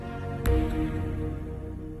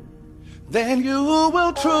then you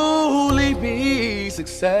will truly be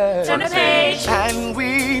success. Turn the page. And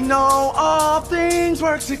we know all things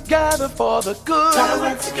work together for the good. Gotta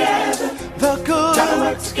work together. The good. Gotta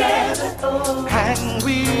work together. Oh. And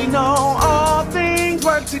we know all things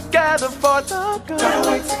work together for the good. Gotta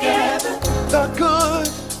work together. The good.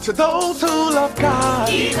 To those who love God.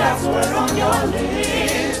 Keep God's word on your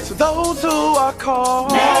lips. To those who are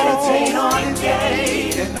called. Meditate on it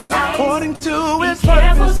day and night. According to His Be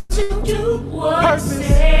careful purpose. to do what Purpose. He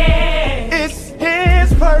says. It's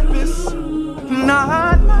His purpose,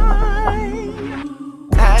 not mine.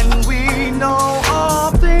 And we know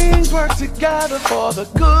all things work together for the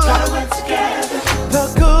good. Gotta work together.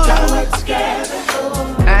 The good. Gotta work together.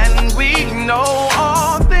 Oh. And we know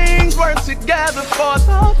all things work together for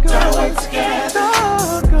the good. Gotta work together.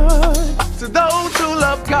 The good. To those who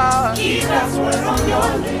love God. Keep God's word on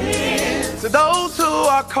your lips. To those who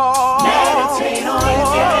are called. Meditate on it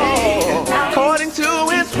day and night. According to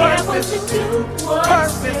His Careful purpose. to do what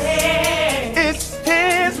Purpose. He says. It's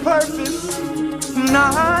His purpose,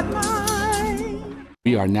 not mine.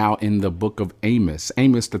 We are now in the book of Amos.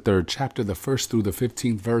 Amos, the 3rd chapter, the 1st through the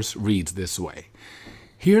 15th verse reads this way.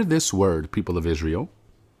 Hear this word, people of Israel.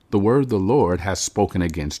 The word the Lord has spoken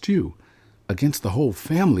against you. Against the whole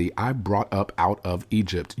family I brought up out of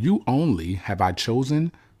Egypt. You only have I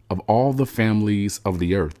chosen of all the families of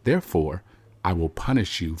the earth. Therefore, I will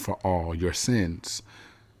punish you for all your sins.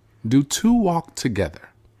 Do two walk together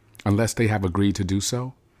unless they have agreed to do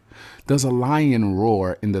so? Does a lion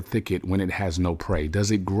roar in the thicket when it has no prey?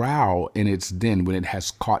 Does it growl in its den when it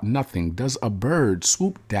has caught nothing? Does a bird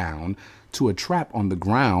swoop down to a trap on the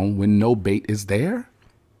ground when no bait is there?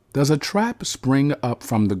 Does a trap spring up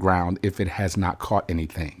from the ground if it has not caught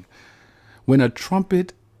anything? When a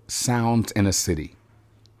trumpet sounds in a city,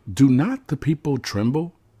 do not the people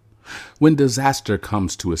tremble? When disaster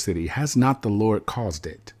comes to a city, has not the Lord caused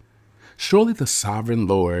it? Surely the sovereign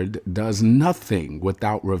Lord does nothing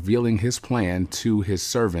without revealing his plan to his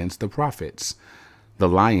servants, the prophets. The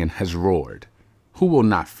lion has roared. Who will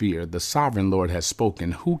not fear? The sovereign Lord has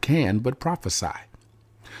spoken. Who can but prophesy?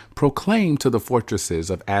 Proclaim to the fortresses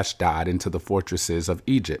of Ashdod and to the fortresses of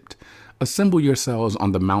Egypt. Assemble yourselves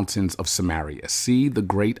on the mountains of Samaria. See the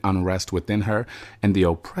great unrest within her and the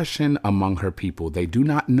oppression among her people. They do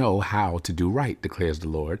not know how to do right, declares the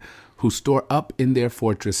Lord, who store up in their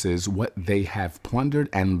fortresses what they have plundered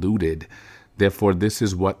and looted. Therefore, this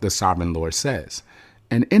is what the sovereign Lord says.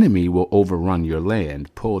 An enemy will overrun your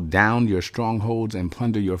land, pull down your strongholds, and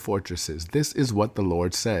plunder your fortresses. This is what the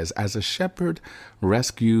Lord says. As a shepherd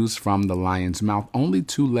rescues from the lion's mouth only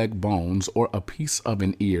 2 leg bones or a piece of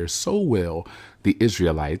an ear, so will the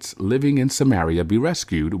Israelites living in Samaria be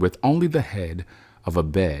rescued with only the head of a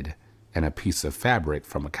bed and a piece of fabric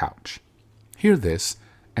from a couch. Hear this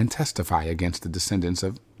and testify against the descendants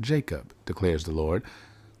of Jacob, declares the Lord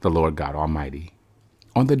God Almighty.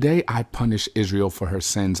 On the day I punish Israel for her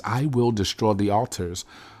sins, I will destroy the altars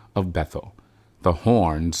of Bethel. The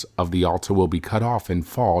horns of the altar will be cut off and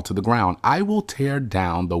fall to the ground. I will tear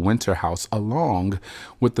down the winter house along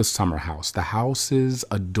with the summer house. The houses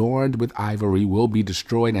adorned with ivory will be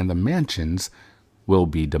destroyed, and the mansions will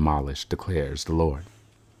be demolished, declares the Lord.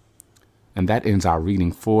 And that ends our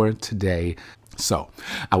reading for today. So,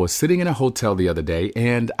 I was sitting in a hotel the other day,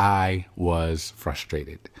 and I was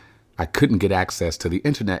frustrated. I couldn't get access to the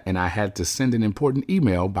internet, and I had to send an important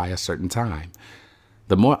email by a certain time.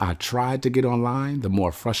 The more I tried to get online, the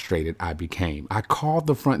more frustrated I became. I called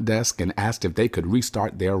the front desk and asked if they could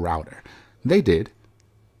restart their router. They did,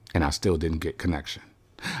 and I still didn't get connection.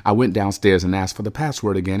 I went downstairs and asked for the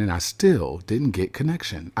password again, and I still didn't get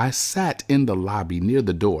connection. I sat in the lobby near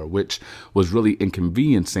the door, which was really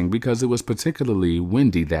inconveniencing because it was particularly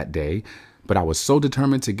windy that day. But I was so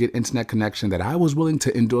determined to get internet connection that I was willing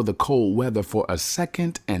to endure the cold weather for a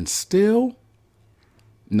second, and still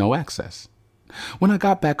no access. When I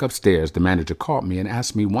got back upstairs, the manager called me and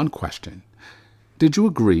asked me one question. Did you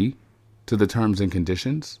agree to the terms and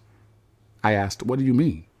conditions? I asked, what do you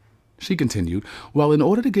mean? She continued, well, in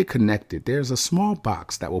order to get connected, there's a small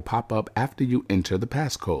box that will pop up after you enter the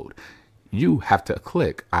passcode. You have to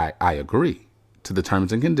click, I agree to the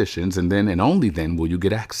terms and conditions, and then and only then will you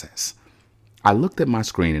get access. I looked at my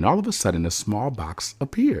screen, and all of a sudden a small box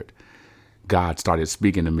appeared. God started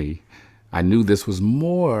speaking to me. I knew this was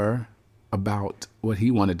more about what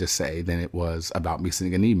he wanted to say than it was about me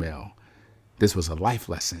sending an email. This was a life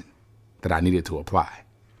lesson that I needed to apply.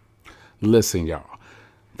 Listen, y'all,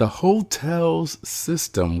 the hotel's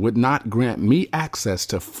system would not grant me access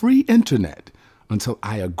to free internet until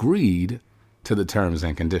I agreed to the terms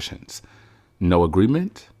and conditions. No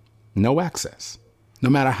agreement, no access. No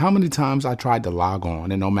matter how many times I tried to log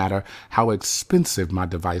on and no matter how expensive my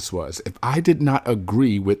device was, if I did not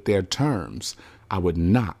agree with their terms, I would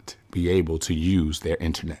not be able to use their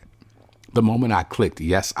internet. The moment I clicked,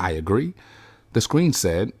 yes, I agree, the screen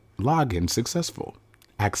said, login successful,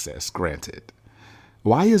 access granted.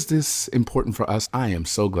 Why is this important for us? I am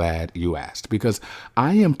so glad you asked, because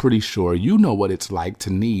I am pretty sure you know what it's like to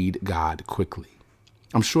need God quickly.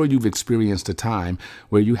 I'm sure you've experienced a time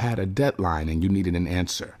where you had a deadline and you needed an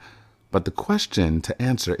answer. But the question to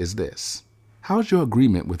answer is this: how's your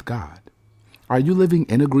agreement with God? Are you living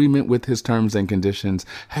in agreement with his terms and conditions?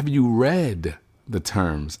 Have you read the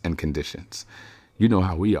terms and conditions? You know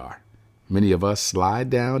how we are. Many of us slide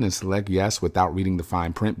down and select yes without reading the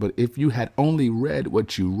fine print. But if you had only read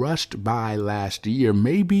what you rushed by last year,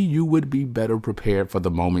 maybe you would be better prepared for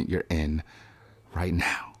the moment you're in right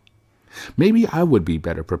now. Maybe I would be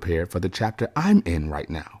better prepared for the chapter I'm in right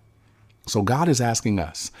now. So God is asking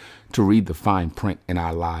us to read the fine print in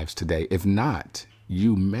our lives today. If not,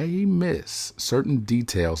 you may miss certain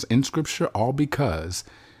details in Scripture, all because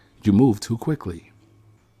you move too quickly.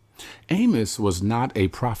 Amos was not a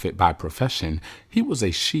prophet by profession. He was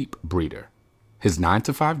a sheep breeder. His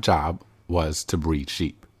 9-to-5 job was to breed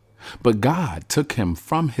sheep. But God took him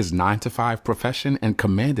from his 9-to-5 profession and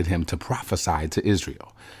commanded him to prophesy to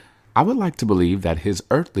Israel. I would like to believe that his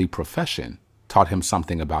earthly profession taught him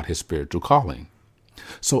something about his spiritual calling.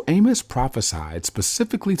 So Amos prophesied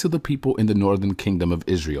specifically to the people in the northern kingdom of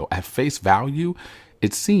Israel. At face value,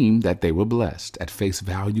 it seemed that they were blessed. At face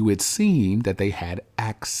value, it seemed that they had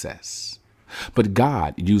access. But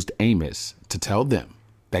God used Amos to tell them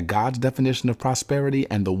that God's definition of prosperity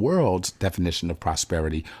and the world's definition of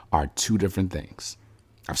prosperity are two different things.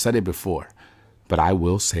 I've said it before, but I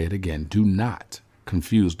will say it again. Do not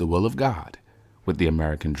confuse the will of God with the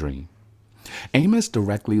American dream. Amos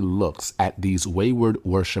directly looks at these wayward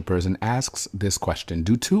worshipers and asks this question: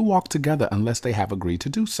 do two walk together unless they have agreed to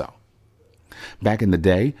do so? Back in the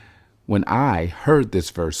day, when I heard this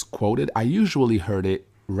verse quoted, I usually heard it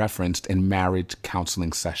referenced in marriage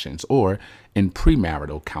counseling sessions or in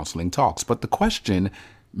premarital counseling talks. But the question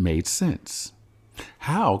made sense.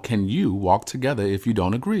 How can you walk together if you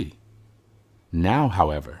don't agree? Now,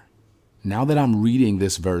 however, now that I'm reading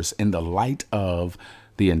this verse in the light of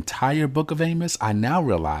the entire book of Amos, I now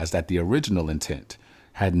realize that the original intent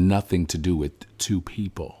had nothing to do with two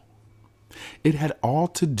people. It had all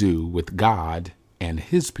to do with God and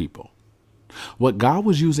his people. What God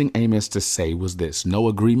was using Amos to say was this: no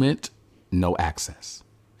agreement, no access.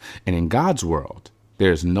 And in God's world,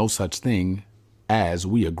 there's no such thing as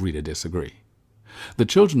we agree to disagree. The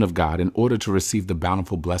children of God, in order to receive the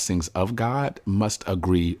bountiful blessings of God, must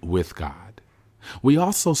agree with God. We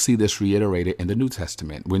also see this reiterated in the New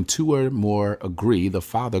Testament. When two or more agree, the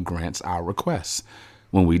Father grants our requests.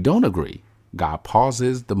 When we don't agree, God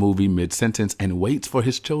pauses the movie mid-sentence and waits for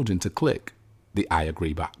his children to click the I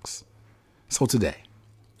agree box. So today,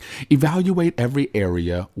 evaluate every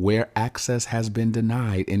area where access has been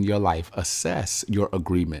denied in your life. Assess your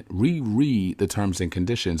agreement. Reread the terms and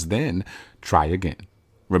conditions, then try again.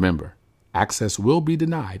 Remember, access will be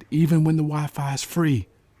denied even when the Wi-Fi is free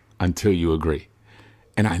until you agree.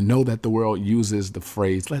 And I know that the world uses the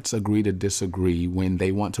phrase, let's agree to disagree, when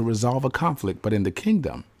they want to resolve a conflict. But in the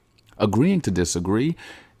kingdom, agreeing to disagree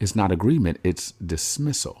is not agreement, it's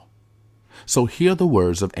dismissal. So hear the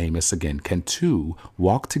words of Amos again. Can two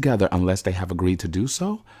walk together unless they have agreed to do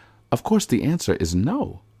so? Of course, the answer is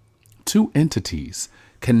no. Two entities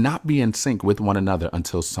cannot be in sync with one another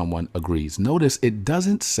until someone agrees. Notice it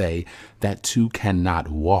doesn't say that two cannot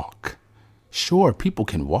walk. Sure, people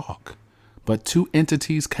can walk, but two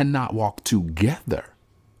entities cannot walk together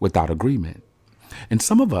without agreement. And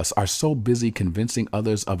some of us are so busy convincing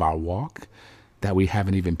others of our walk that we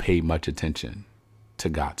haven't even paid much attention to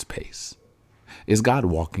God's pace. Is God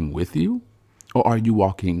walking with you, or are you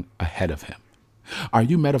walking ahead of him? Are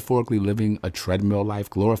you metaphorically living a treadmill life,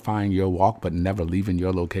 glorifying your walk but never leaving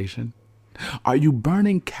your location? Are you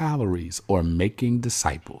burning calories or making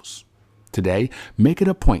disciples? Today, make it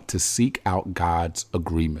a point to seek out God's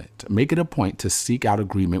agreement. Make it a point to seek out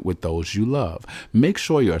agreement with those you love. Make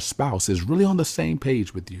sure your spouse is really on the same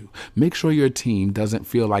page with you. Make sure your team doesn't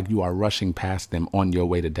feel like you are rushing past them on your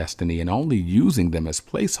way to destiny and only using them as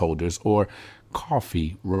placeholders or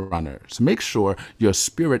coffee runners. Make sure your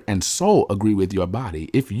spirit and soul agree with your body.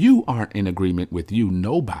 If you aren't in agreement with you,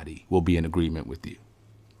 nobody will be in agreement with you.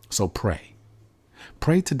 So pray.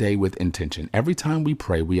 Pray today with intention. Every time we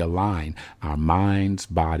pray, we align our minds,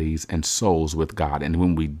 bodies, and souls with God. And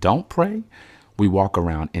when we don't pray, we walk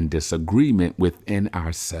around in disagreement within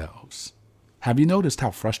ourselves. Have you noticed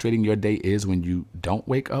how frustrating your day is when you don't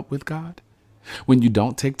wake up with God? When you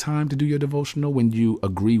don't take time to do your devotional, when you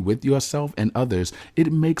agree with yourself and others,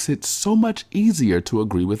 it makes it so much easier to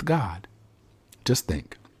agree with God. Just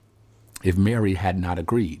think, if Mary had not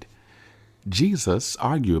agreed, Jesus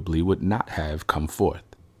arguably would not have come forth.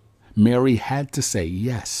 Mary had to say,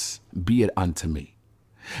 "Yes, be it unto me."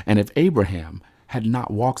 And if Abraham had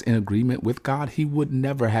not walked in agreement with God, he would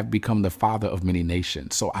never have become the father of many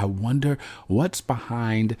nations. So I wonder what's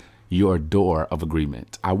behind your door of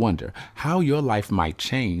agreement. I wonder how your life might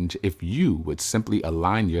change if you would simply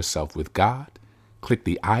align yourself with God, click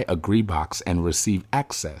the I agree box, and receive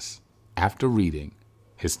access after reading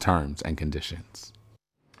his terms and conditions.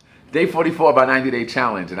 Day 44 of our 90-day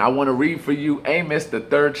challenge, and I want to read for you Amos, the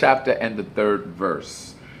 3rd chapter and the 3rd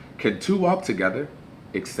verse. Can two walk together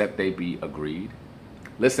except they be agreed?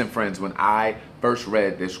 Listen, friends, when I first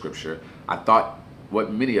read this scripture, I thought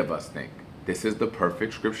what many of us think. This is the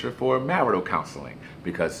perfect scripture for marital counseling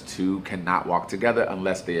because two cannot walk together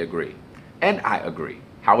unless they agree. And I agree.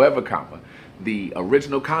 However, the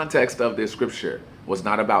original context of this scripture was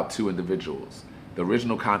not about two individuals. The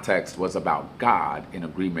original context was about God in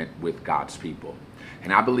agreement with God's people.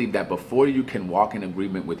 And I believe that before you can walk in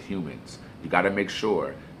agreement with humans, you got to make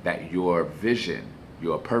sure that your vision,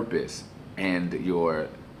 your purpose, and your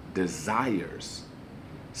desires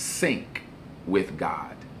sync with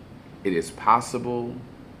God. It is possible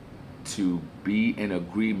to be in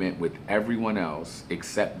agreement with everyone else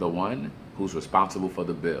except the one who's responsible for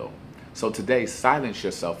the bill. So today, silence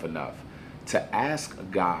yourself enough to ask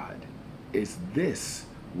God, is this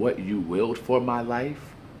what you willed for my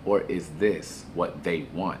life, or is this what they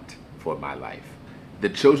want for my life? The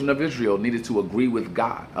children of Israel needed to agree with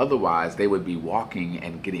God. Otherwise, they would be walking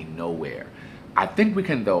and getting nowhere. I think we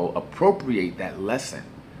can, though, appropriate that lesson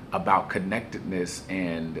about connectedness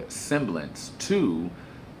and semblance to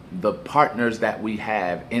the partners that we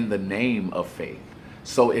have in the name of faith.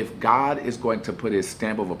 So if God is going to put his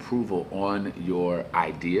stamp of approval on your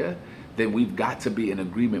idea, then we've got to be in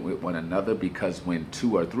agreement with one another, because when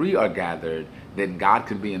 2 or 3 are gathered, then God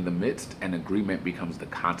can be in the midst and agreement becomes the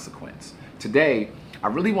consequence. Today, I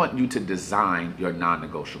really want you to design your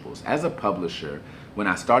non-negotiables. As a publisher, when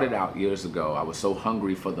I started out years ago, I was so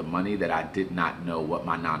hungry for the money that I did not know what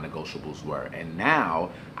my non-negotiables were. And now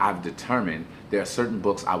I've determined there are certain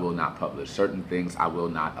books I will not publish, certain things I will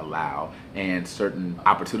not allow, and certain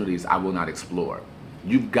opportunities I will not explore.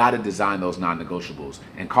 You've got to design those non-negotiables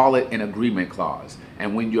and call it an agreement clause.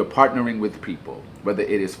 And when you're partnering with people, whether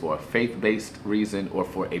it is for a faith-based reason or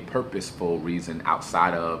for a purposeful reason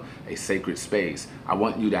outside of a sacred space, I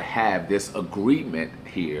want you to have this agreement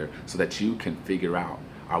here so that you can figure out,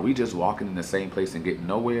 are we just walking in the same place and getting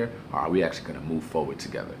nowhere, or are we actually going to move forward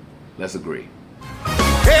together? Let's agree.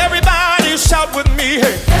 Everybody shout with me.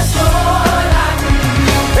 Hey. Yes, Lord, I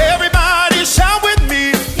agree. Everybody shout with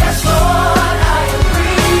me. Yes, Lord, I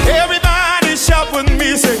agree. Everybody shout with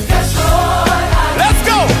me. Say, Yes, Lord, I agree. let's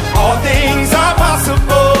go. All things are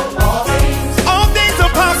possible. All things Are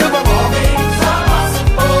possible. are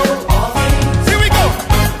possible. All things. Here we go.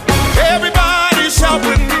 Everybody shout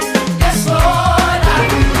with me. Yes, Lord, I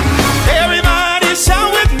agree. Everybody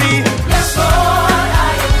shout with me. Yes, Lord,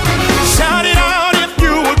 I agree. Shout it out if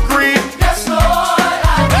you agree. Yes, Lord,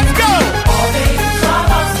 I agree. Let's go. All things are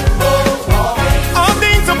possible. All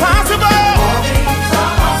things are possible. All things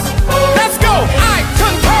are possible. Let's go. I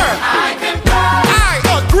concur. I concur. I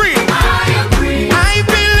agree. I agree. I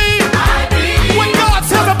believe I believe what God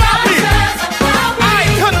says about me. says about me. I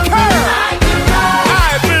concur. I concur.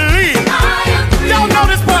 I believe. I agree. Y'all know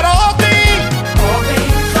this part of all things. All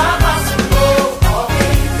things are possible. All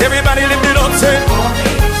things. Everybody lift it up, say. All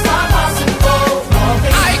things are possible. All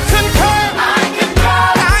things. I concur. I concur.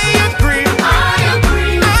 I agree. I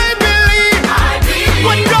agree. I believe I believe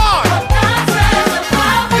what God. God says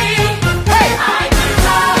about me. Hey, I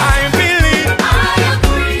concur. I believe I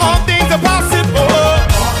agree. all things are possible.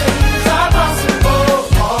 All things are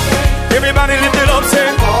possible. All things. Everybody lift it up,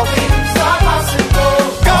 say.